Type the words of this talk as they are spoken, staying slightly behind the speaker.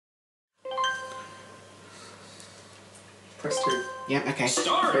Press 2. Yep, okay.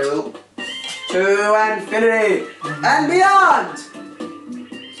 Start! To infinity and beyond!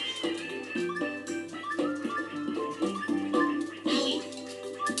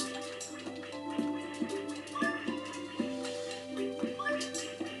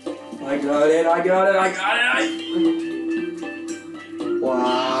 I got it.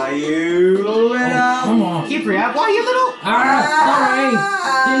 Why you little? Come on. Kibria, why you little? Sorry.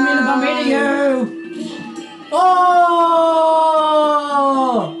 Didn't mean to bump into you. Oh!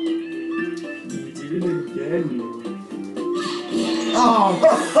 You did it again. Oh!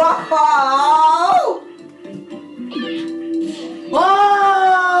 Oh! Oh!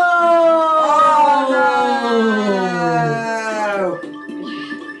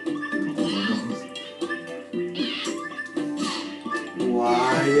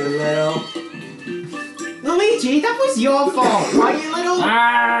 Why you little? Luigi, that was your fault. Why you little?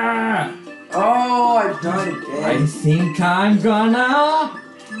 Ah! Oh, I've done it I again. think I'm gonna...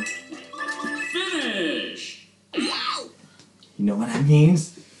 Finish! You know what that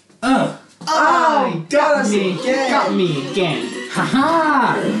means? Oh, got us me. again. Got me again.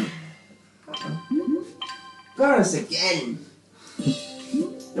 Haha! Got us again.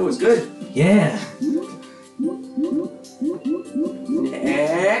 That was good. Yeah.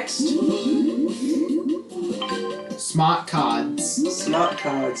 Next. Smart cards. Smart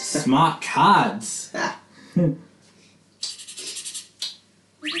cards. Smart cards.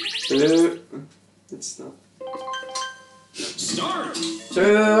 It's not. Start! To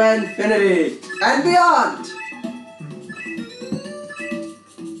infinity and beyond.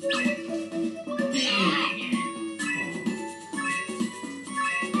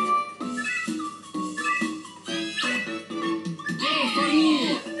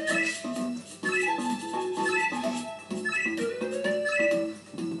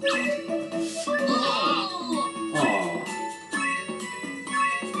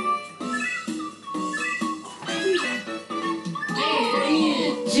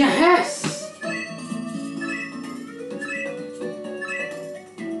 Yes!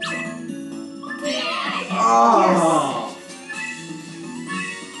 Oh.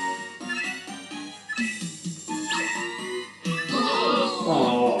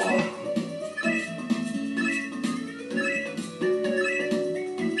 Oh.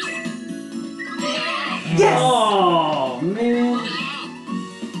 Yes! Oh, man.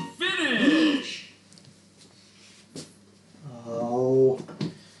 Finish! Oh.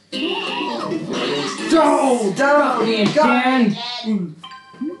 Go! Got me again!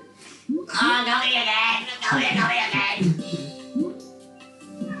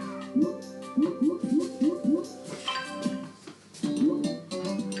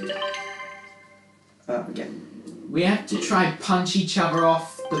 Again. We have to try punch each other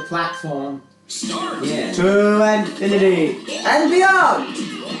off the platform. Start! Yeah. To infinity and beyond.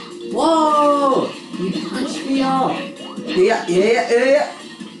 Whoa! You punched me off. Yeah.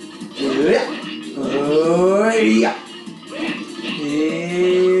 Oh, yeah.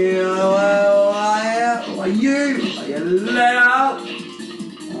 Are you let out?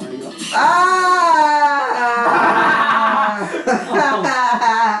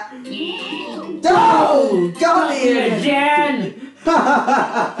 No! Got me again!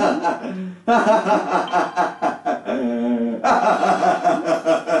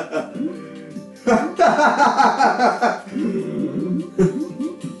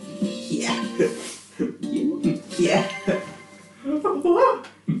 Yeah. Yeah.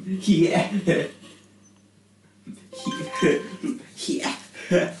 Yeah.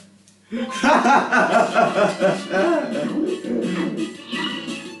 Yeah.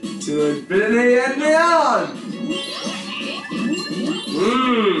 To infinity and beyond.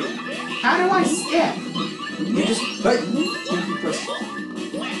 How do I skip? You just hey. You press.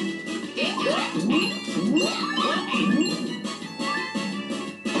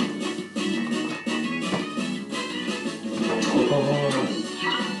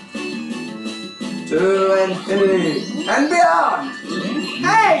 To infinity and beyond.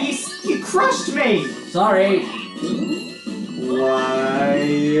 Hey, you crushed me. Sorry. Why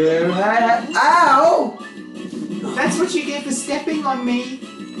you had ow? That's what you get for stepping on me.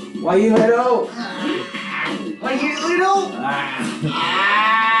 Why you had ow? Are you little?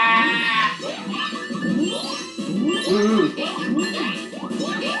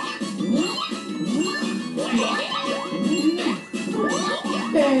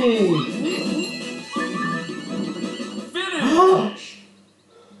 Hey! Finish!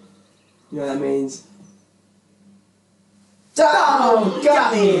 You know what that means? Oh,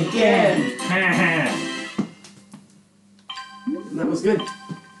 got me again. That was good.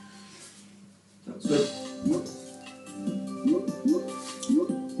 That was good.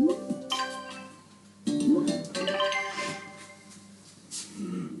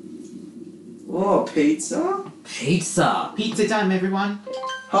 pizza? Pizza. Pizza time, everyone.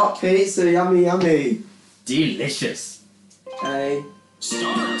 Hot pizza, yummy, yummy. Delicious. Hey.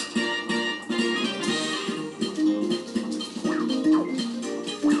 Start.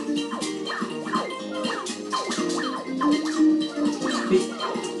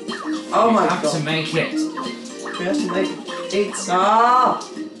 Oh my Have to god. make it. We have to make pizza.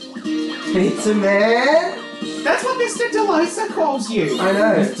 Pizza man. That's what Mr. Delosa calls you. I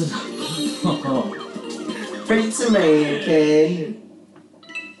know. Oh. Pizza man, Ken.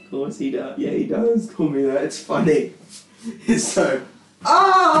 Of course he does. Yeah, he does call me that. It's funny. It's so.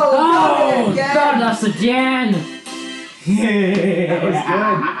 Oh! Oh, again. got us again. That was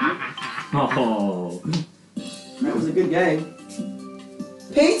good. Oh. That was a good game.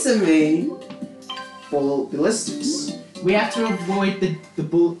 Pizza man. For ballistics. We have to avoid the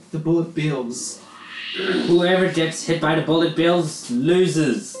bullet bills. Whoever gets hit by the bullet bills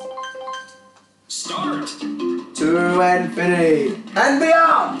loses. Start. To infinity and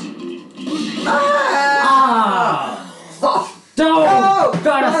beyond. Ah! Oh, No!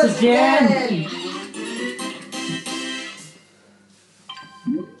 Got us again!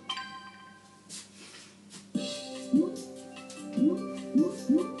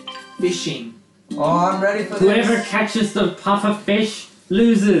 Fishing. Oh, I'm ready for Whoever this. catches the puff of fish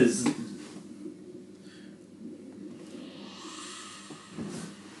loses.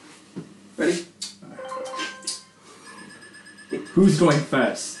 Ready? Who's going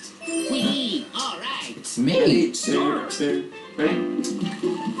first? Wee, all right. It's me. Ready? Two. Ready?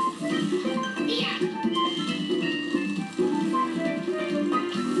 Yeah.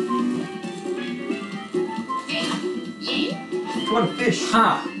 Hey, yeah. Come on, fish.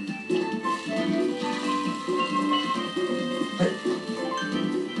 Ha!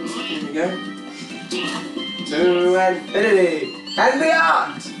 Here we go. To infinity and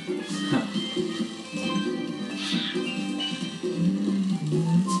beyond.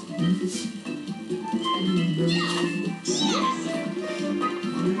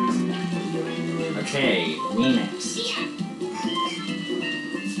 Okay, me next. Yeah.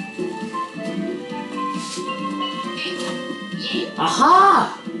 Hey, yeah.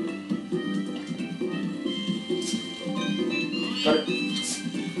 Aha! Got it.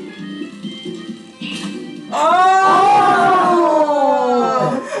 Oh!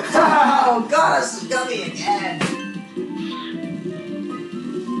 Oh! God, this is gummy again.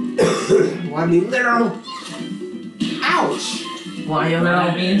 Why me literal? Ouch! Why you know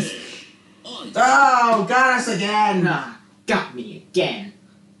that means? Oh, got us again. Ah, got me again.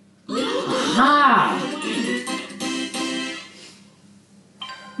 Aha!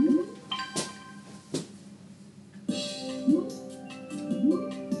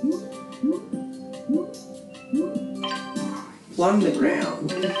 Plumb the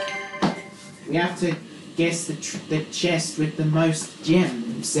ground. We have to guess the chest with the most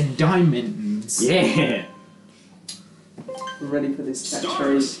gems and diamonds. Yeah. I'm ready for this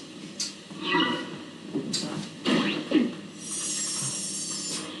catchphrase.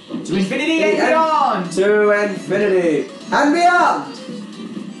 To infinity and beyond! To infinity and beyond.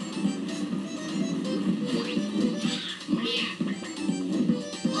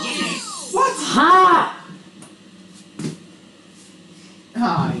 What? Ha!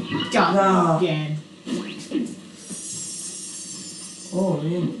 Oh, you got No. me again. Oh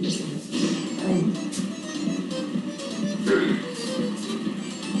man.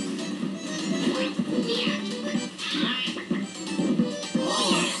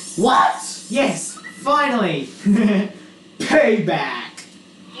 What? Yes, finally! Payback!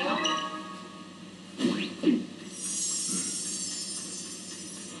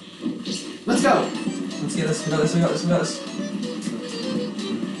 Let's go! Let's get this. We got this. We got this. We got this.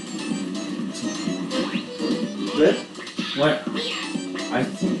 Good. What? I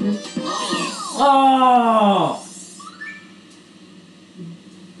think it's... Oh!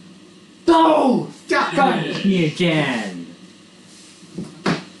 No! Got Got me! me again.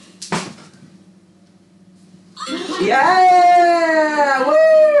 Yeah! Woo!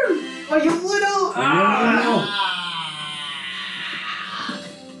 Oh, you little...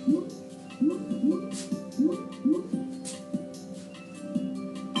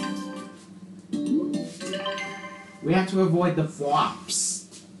 We have to avoid the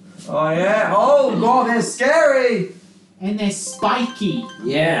flops. Oh yeah. Oh god, they're scary. And they're spiky.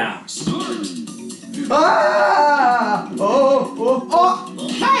 Yeah. Start. Ah! Oh! Oh! Oh!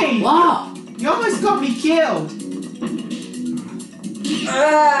 Hey! Wow! You almost got me killed!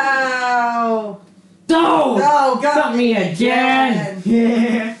 Ow! No! No! Got me again!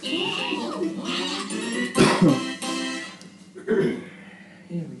 Yeah!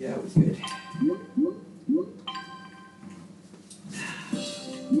 Here we go. It was good.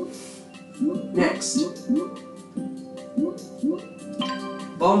 next?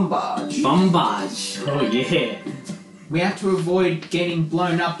 Bombage. Bombage. Oh yeah. We have to avoid getting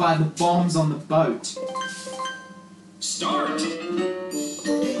blown up by the bombs on the boat. Start.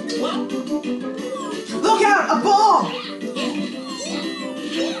 Look out! A bomb!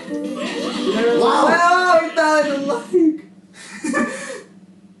 Wow! He fell in the lake!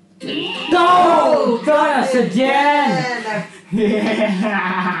 No! Got us again!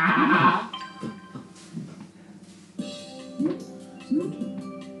 Yeah.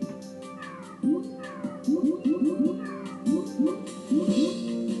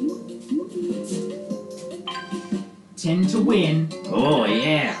 10 to win. Oh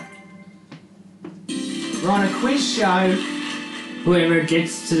yeah. We're on a quiz show. Whoever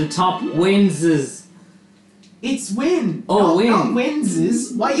gets to the top wins. It's win. Oh, not, win. Not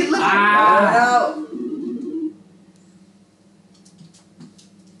wins. Why you looking? Ah.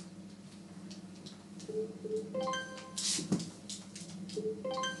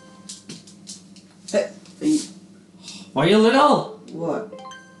 Hey, Why you little? what?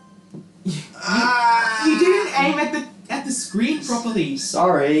 You didn't aim at the screen properly.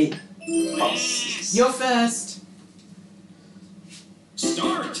 Sorry. You're first.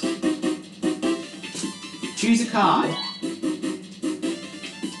 Start. Choose a card.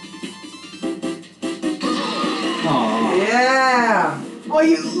 Aw. Yeah! Why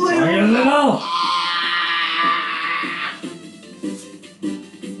you little? Why you little?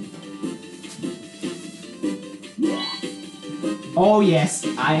 Oh yes,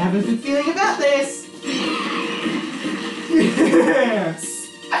 I have a good feeling about this. Yes.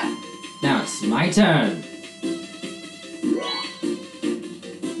 Now it's my turn.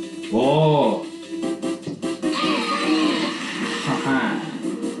 Oh. Haha.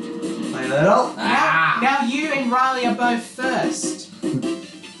 My little. Ah. Now you and Riley are both first.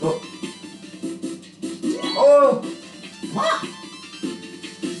 Oh. Oh! What?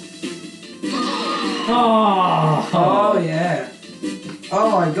 Oh. Oh, yeah.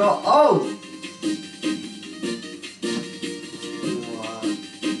 Oh my god. Oh!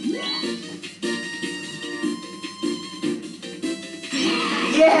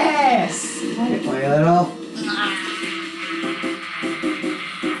 Yes. My little.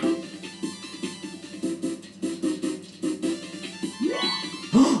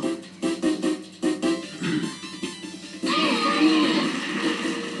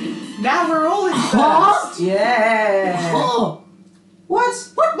 Now we're all in Huh? first. Yeah! Oh. What?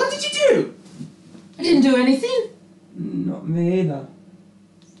 What did you do? I didn't do anything. Not me either.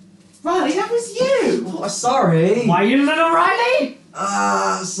 Riley, that was you. Oh, sorry. Why you little Riley?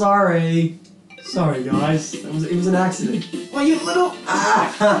 Sorry. Sorry, guys. It was an accident. Why you little?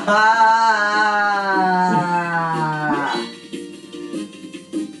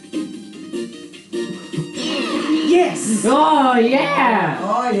 Yes. Oh yeah.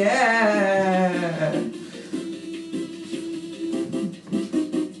 Oh, yeah.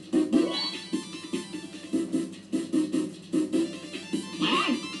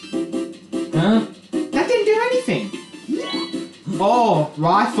 Huh? That didn't do anything. Oh,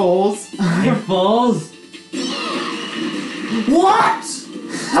 rifles. Rifles. What?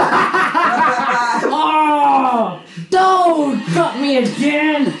 Oh! Don't cut me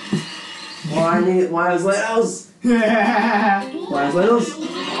again. Why was littles? Why was littles?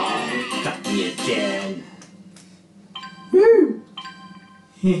 Cut me again. Woo!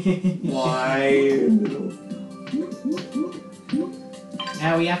 Why little?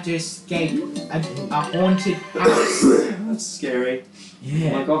 Now we have to escape a haunted house. That's scary. Oh my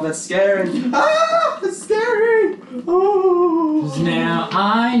Yeah. god, that's scary. Ah! That's scary! Oh! Now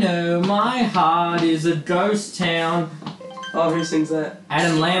I know my heart is a ghost town. Oh, who sings that?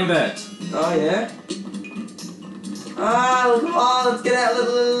 Adam Lambert. Oh, yeah? Ah, let's get out,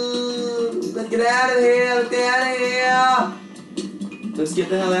 let's get out of here, let's get out of here! Let's get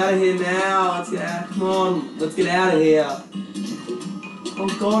the hell out of here now, let's get out, come on, let's get out of here. Oh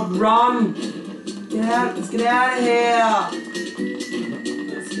god, run! Get out, let's get out of here!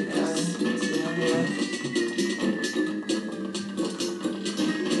 Let's get out of here.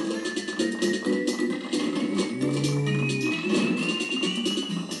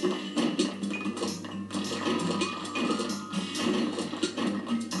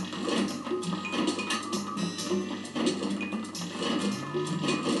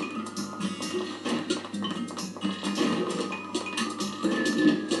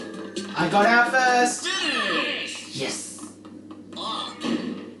 I got out first. Finish. Yes. Oh.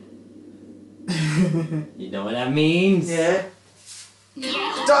 You know what that means? Yeah. No.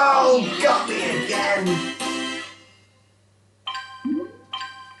 Oh, got me again!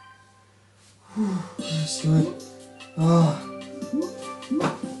 That's good. Oh.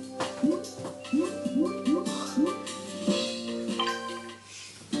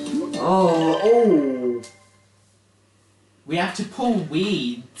 Oh. We have to pull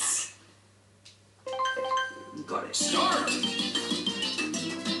weeds. Got it. Start.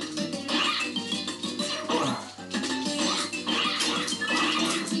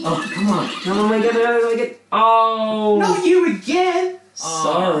 Oh, come on. Come on, make it. Oh. Not you again!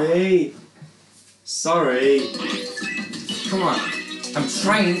 Sorry. Sorry. Come on. I'm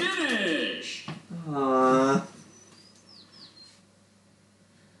trying. Finish.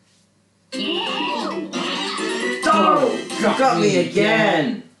 Oh, got me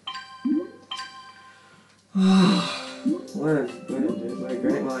again. What a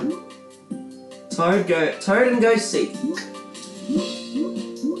great one. Toad and Ghost Seed.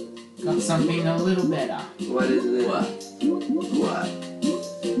 Got something a little better. What is it? What? What?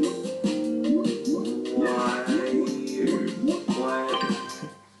 Why?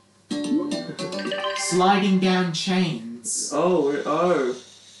 Sliding down chains. Oh.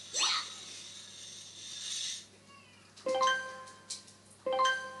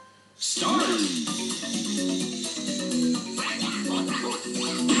 Start.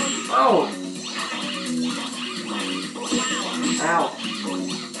 Oh! Ow.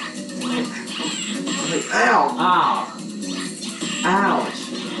 Ow! Ow. Ouch!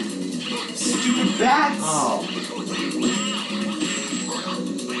 Stupid bats! Oh.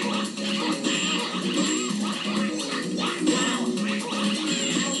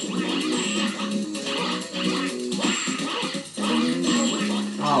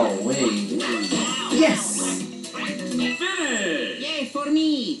 Oh, wait. Yes! Finish. Yay for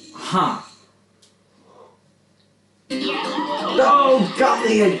me! Huh. No! Got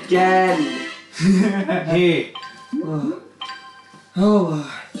me again! Here. Oh.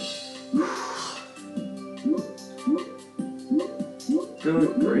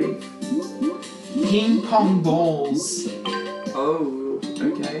 Good grief. Ping pong balls. Oh,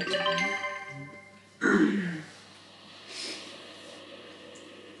 okay.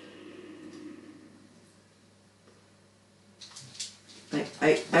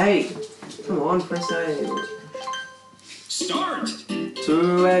 Hey! Come on, press A. Start.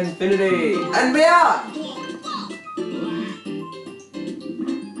 To infinity and beyond!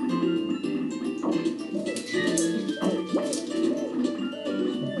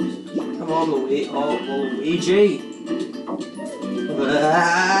 Come on, Luigi!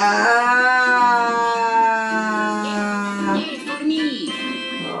 Yay for me!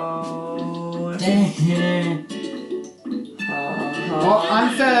 Oh. Dang. Well, I'm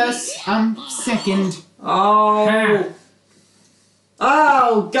first. I'm second. Oh!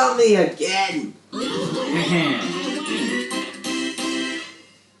 Oh, got me again!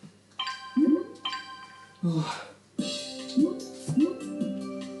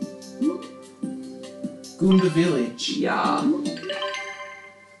 Goomba Village. Yeah.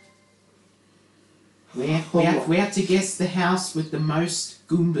 We have to guess the house with the most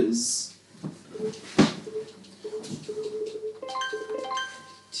Goombas.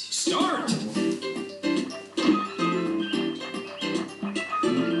 Start.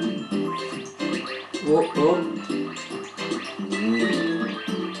 Oh.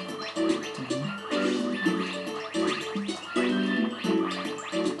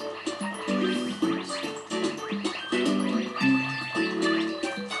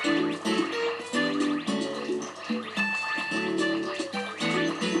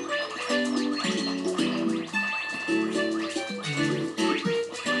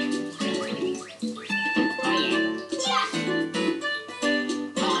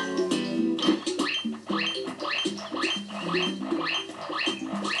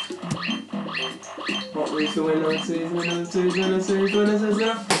 Who's the winner? Who's the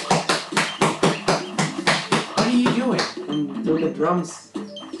winner? What are you doing? I'm doing the drums.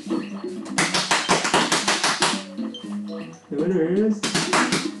 The winner is...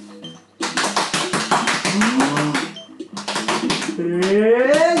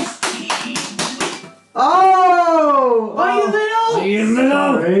 Oh! Are you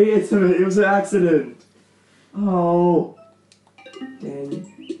little? Sorry, it was an accident. Oh. Dang.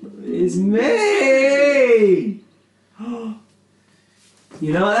 It's me!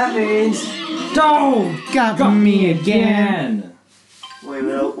 You know what that means? Don't got me again.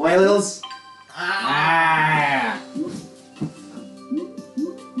 Whales. Ah.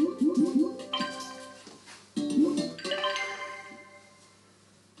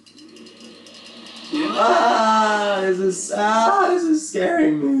 This is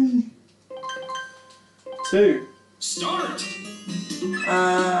scaring me. 2. Start.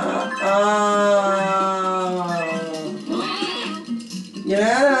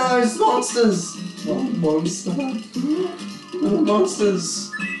 monsters! Oh, monster. Little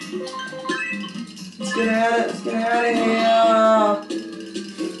monsters. Let's get out of here!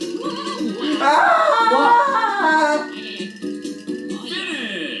 Ah!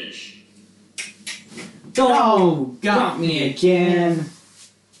 Finish. Oh, got me again.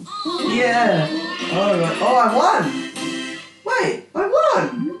 Yeah! Oh, I won! Wait, I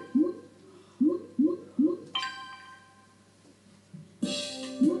won!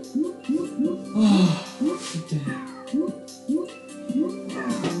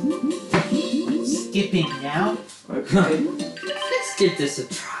 Skipping now. Okay, Let's give this a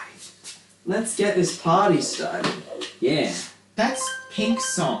try. let's get this party started. Yeah. That's Pink's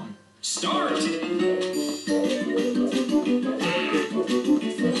song. Start. Two.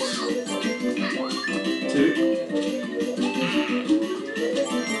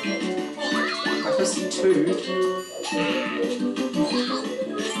 I pressed 2.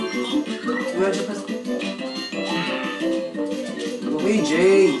 Where'd you press?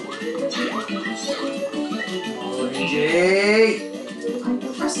 Luigi! Luigi! I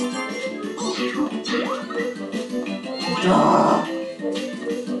pressed. Ah!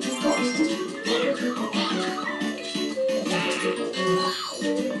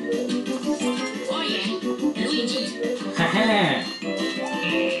 Oh yeah, Luigi. Haha.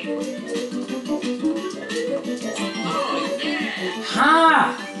 Oh yeah. Ha!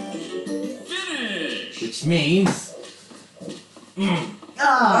 Finish. Which means.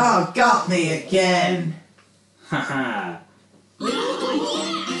 Oh, got me again! Haha.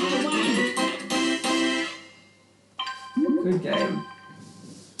 Good game.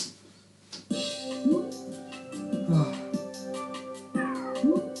 Oh.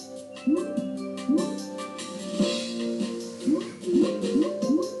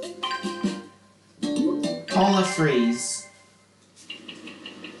 Polar freeze.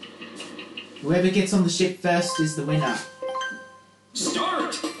 Whoever gets on the ship first is the winner.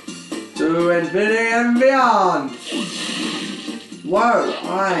 Start. To infinity and beyond! Whoa,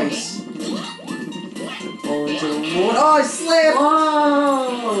 ice! Fall into the water. Oh, I slipped!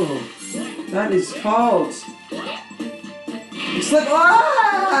 Whoa! That is cold. You slipped. Ah!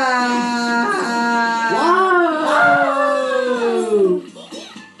 Whoa!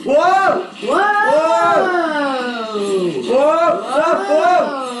 Whoa! Whoa! Whoa! Whoa! Whoa!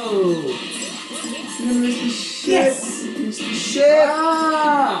 You're gonna miss the ship. Yes! Miss the ship.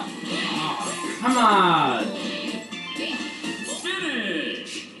 Ah! Come on!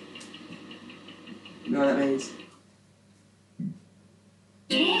 Finish. You know what that means?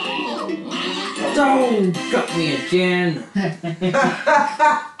 Don't got me again.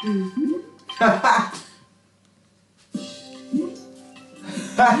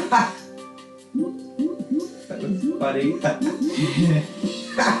 That was funny.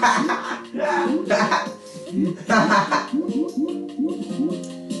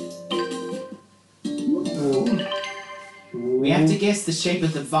 We have to guess the shape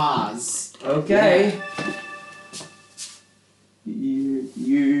of the vase. Okay.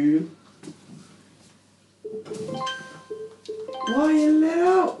 You. Why you let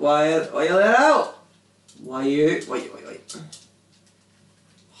out? Why you let out? Why you? Wait.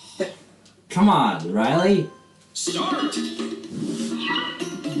 Come on, Riley. Start.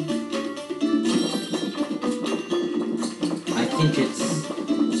 I think it's.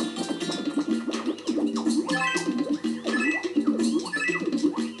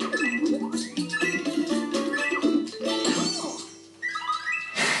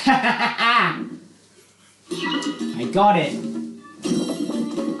 I got it.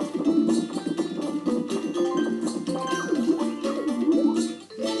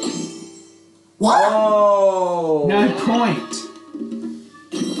 What? Oh. No point.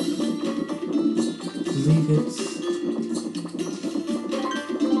 Believe it's.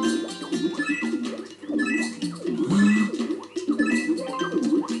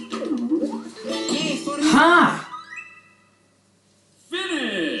 Yay for me. Ha!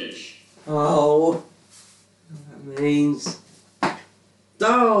 Finish. Oh. That means.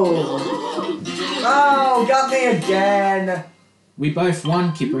 Oh. Oh, got me again. We both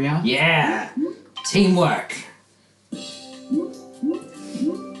won, Kibria. Yeah! Teamwork!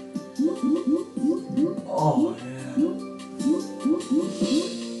 Oh yeah.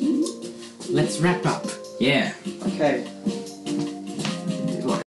 Let's wrap up. Yeah. Okay.